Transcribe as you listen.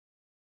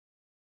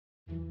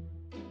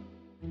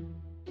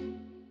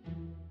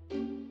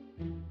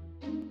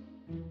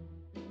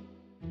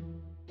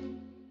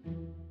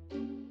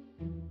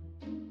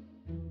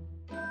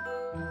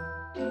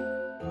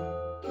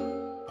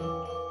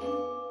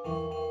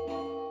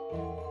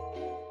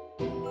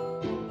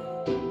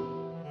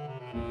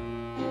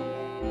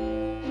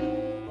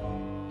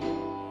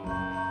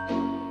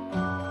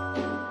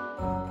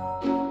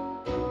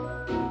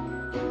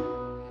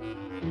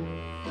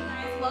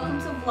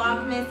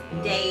Vlogmas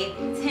day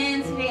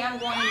 10. Today I'm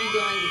going to be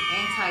doing the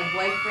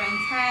anti-boyfriend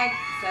tag.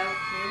 So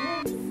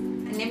here it is.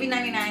 And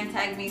Nibby99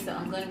 tagged me, so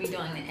I'm going to be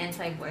doing the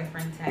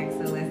anti-boyfriend tag. So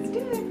let's do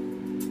it.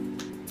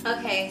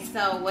 Okay,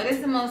 so what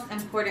is the most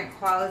important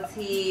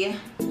quality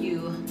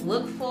you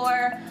look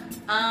for?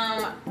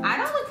 I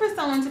don't look for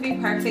someone to be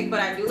perfect,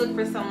 but I do look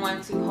for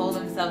someone to hold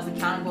themselves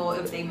accountable.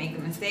 If they make a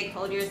mistake,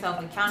 hold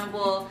yourself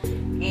accountable,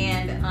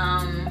 and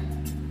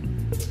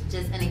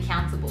just an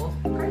accountable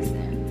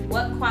person.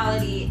 What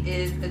quality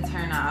is a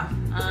turnoff?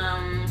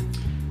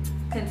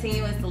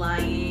 Continuous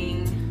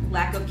lying,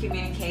 lack of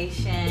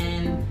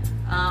communication,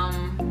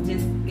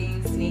 just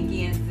being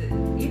sneaky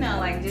and, you know,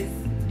 like just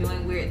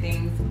doing weird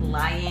things,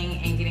 lying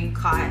and getting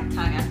caught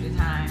time after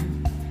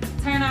time.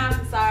 Turn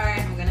off, sorry,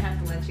 I'm gonna have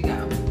to let you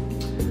go.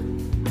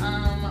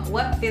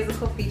 What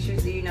physical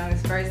features do you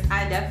notice first?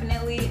 I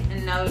definitely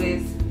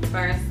notice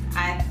first,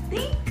 I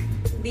think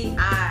the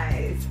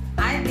eyes.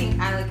 I think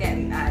I look at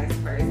the eyes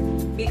first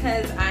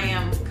because I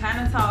am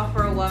kind of tall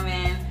for a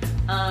woman,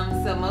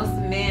 so most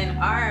men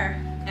are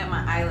at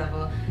my eye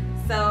level.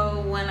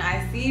 So when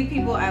I see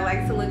people, I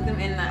like to look them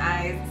in the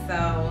eyes.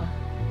 So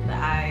the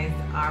eyes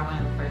are one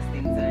of the first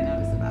things that I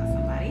notice about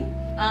somebody.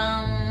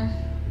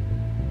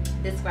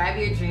 Describe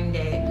your dream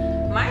date.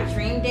 My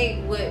dream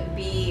date would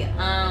be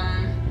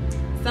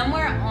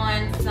somewhere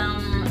on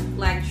some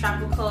like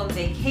tropical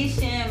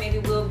vacation. Maybe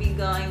we'll be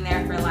going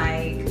there for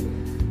like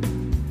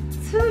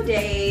 2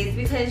 days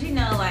because, you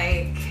know,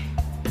 like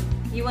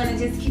you want to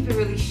just keep it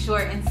really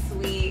short and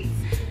sweet.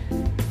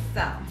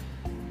 So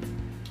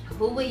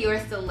who would your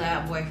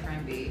celeb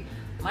boyfriend be?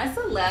 My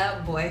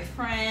celeb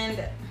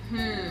boyfriend,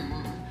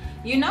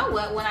 you know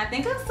what, when I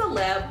think of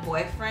celeb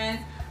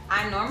boyfriends,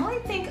 I normally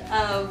think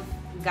of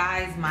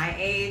guys my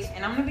age,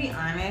 and I'm gonna be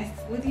honest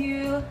with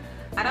you,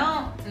 I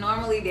don't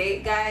normally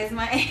date guys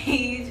my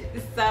age.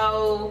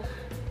 So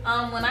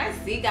when I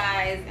see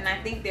guys and I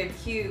think they're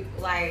cute,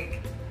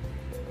 like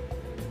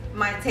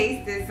my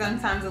taste is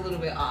sometimes a little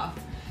bit off.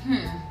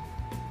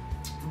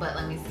 But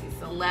let me see,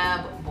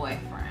 celeb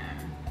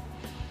boyfriend.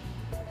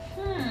 I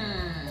don't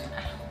know.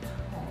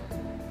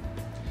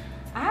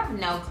 I have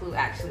no clue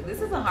actually. This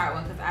is a hard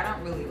one because I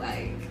don't really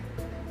like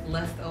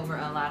lust over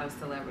a lot of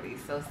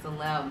celebrities. So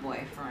celeb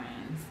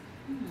boyfriends.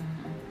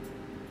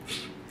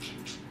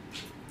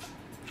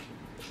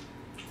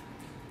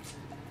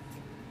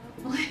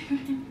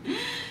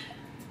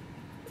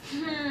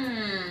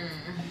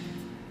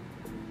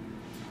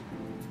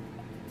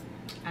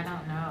 I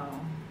don't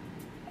know.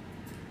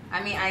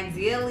 I mean,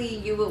 ideally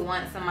you would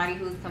want somebody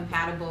who's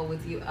compatible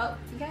with you. Oh,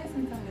 you guys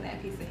can tell me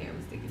that piece of hair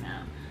was sticking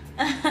out.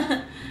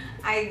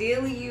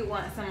 Ideally you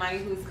want somebody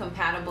who's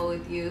compatible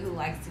with you, who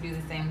likes to do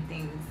the same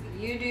things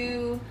you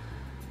do.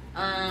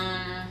 So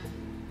I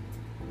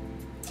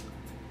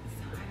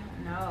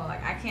don't know,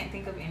 like I can't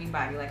think of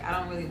anybody. Like I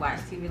don't really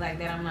watch TV like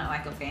that. I'm not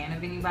like a fan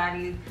of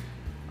anybody.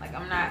 Like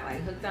I'm not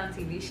like hooked on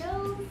TV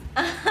shows.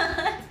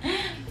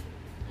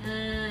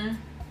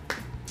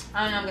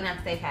 I don't know, I'm gonna have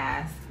to say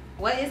pass.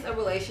 What is a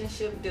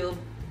relationship deal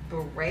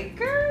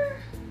breaker?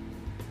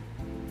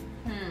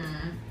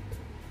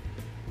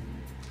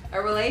 A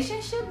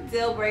relationship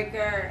deal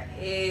breaker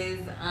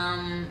is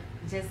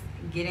just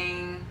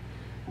getting,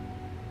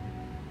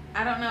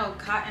 I don't know,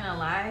 caught in a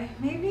lie,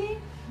 maybe?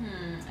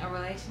 A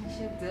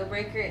relationship deal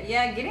breaker.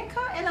 Yeah, getting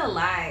caught in a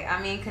lie.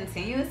 I mean,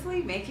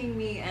 continuously making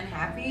me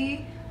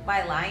unhappy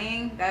by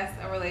lying, that's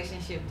a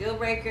relationship deal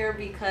breaker,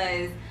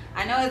 because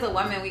I know as a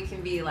woman we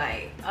can be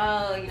like,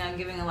 oh, you know,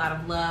 giving a lot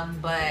of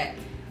love, but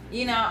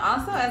you know,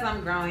 also as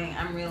I'm growing,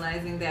 I'm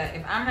realizing that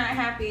if I'm not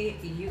happy,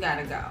 you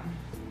gotta go.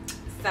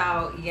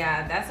 So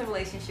yeah, that's a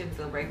relationship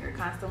deal breaker,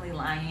 constantly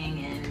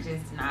lying and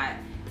just not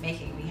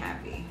making me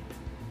happy.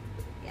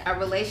 A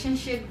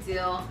relationship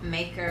deal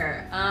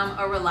maker,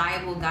 a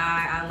reliable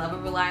guy. I love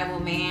a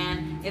reliable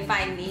man. If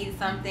I need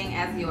something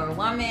as your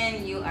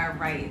woman, you are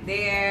right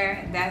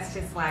there. That's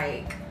just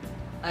like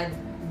a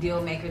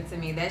deal maker to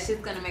me. That's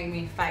just gonna make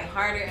me fight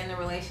harder in the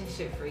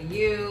relationship for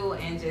you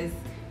and just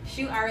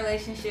shoot our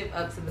relationship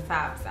up to the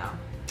top. So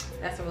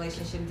that's a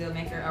relationship deal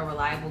maker, a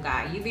reliable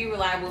guy. You be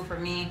reliable for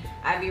me,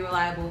 I be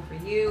reliable for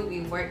you.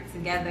 We work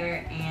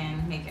together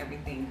and make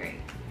everything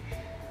great.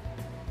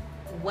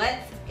 What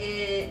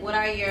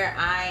are your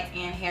eye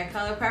and hair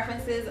color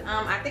preferences?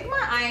 I think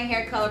my eye and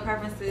hair color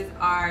preferences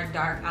are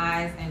dark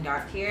eyes and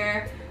dark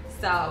hair.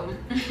 So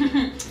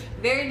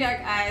very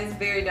dark eyes,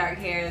 very dark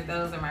hair,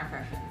 those are my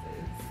preferences.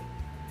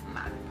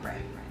 My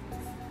preference.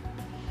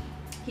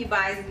 He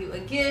buys you a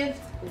gift,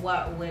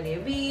 what would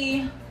it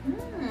be?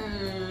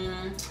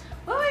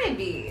 What would it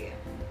be?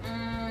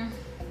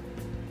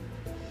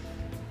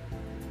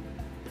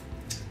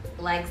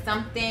 Like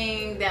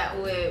something that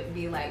would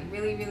be like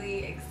really,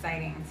 really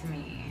exciting to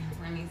me.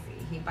 Let me see.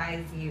 He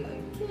buys you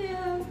a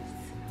gift.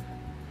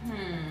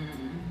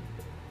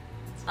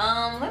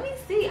 Let me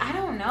see. I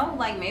don't know.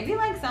 Like maybe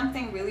like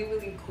something really,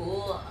 really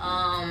cool.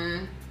 I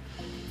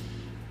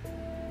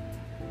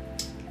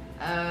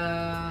don't know.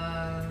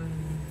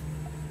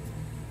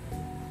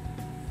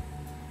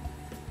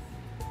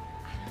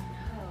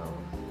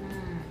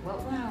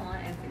 What would I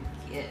want as a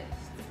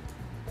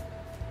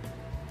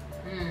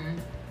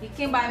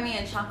can buy me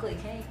a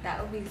chocolate cake.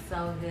 That would be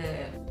so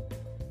good.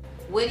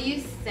 Would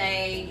you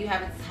say you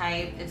have a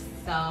type? If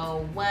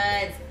so,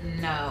 what?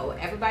 No.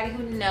 Everybody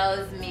who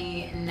knows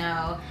me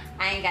know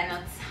I ain't got no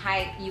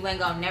type. You ain't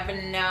gonna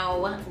never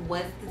know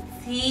what's the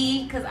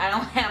tea, because I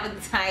don't have a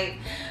type.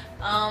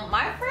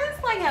 My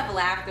friends like have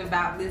laughed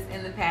about this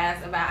in the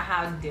past, about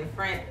how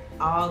different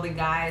all the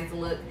guys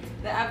look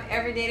that I've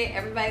ever dated.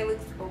 Everybody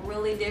looks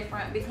really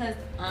different because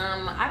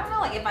I don't know,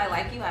 like if I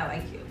like you, I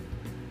like you.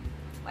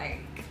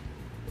 Like,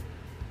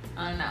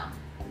 I don't know.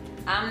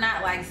 I'm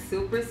not like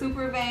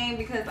super vain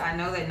because I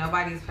know that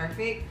nobody's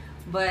perfect,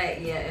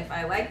 but yeah, if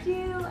I like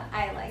you,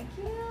 I like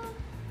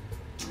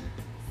you.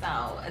 So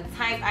a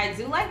type, I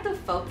do like the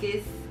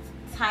focus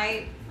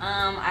type.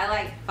 I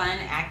like fun,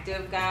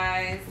 active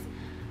guys.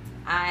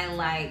 I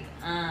like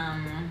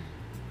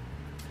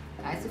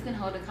guys who can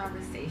hold a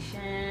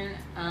conversation,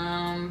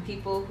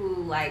 people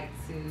who like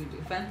to do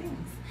fun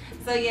things.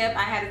 So yeah, if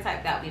I had a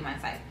type, that would be my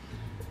type.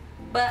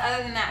 But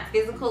other than that,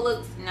 physical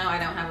looks, no, I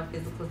don't have a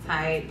physical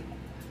type.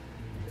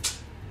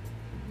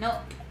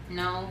 Nope,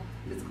 no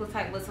physical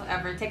type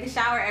whatsoever. Take a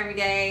shower every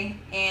day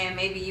and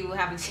maybe you will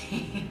have a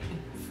chance.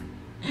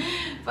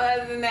 But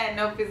other than that,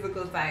 no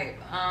physical type.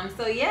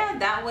 So yeah,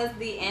 that was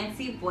the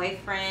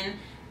anti-boyfriend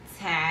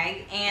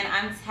tag, and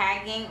I'm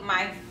tagging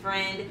my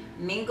friend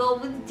Mingle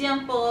with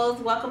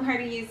Dimples. Welcome her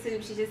to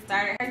YouTube. She just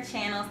started her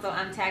channel, so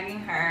I'm tagging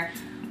her.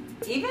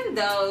 Even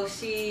though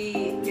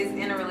she is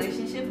in a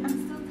relationship,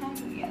 I'm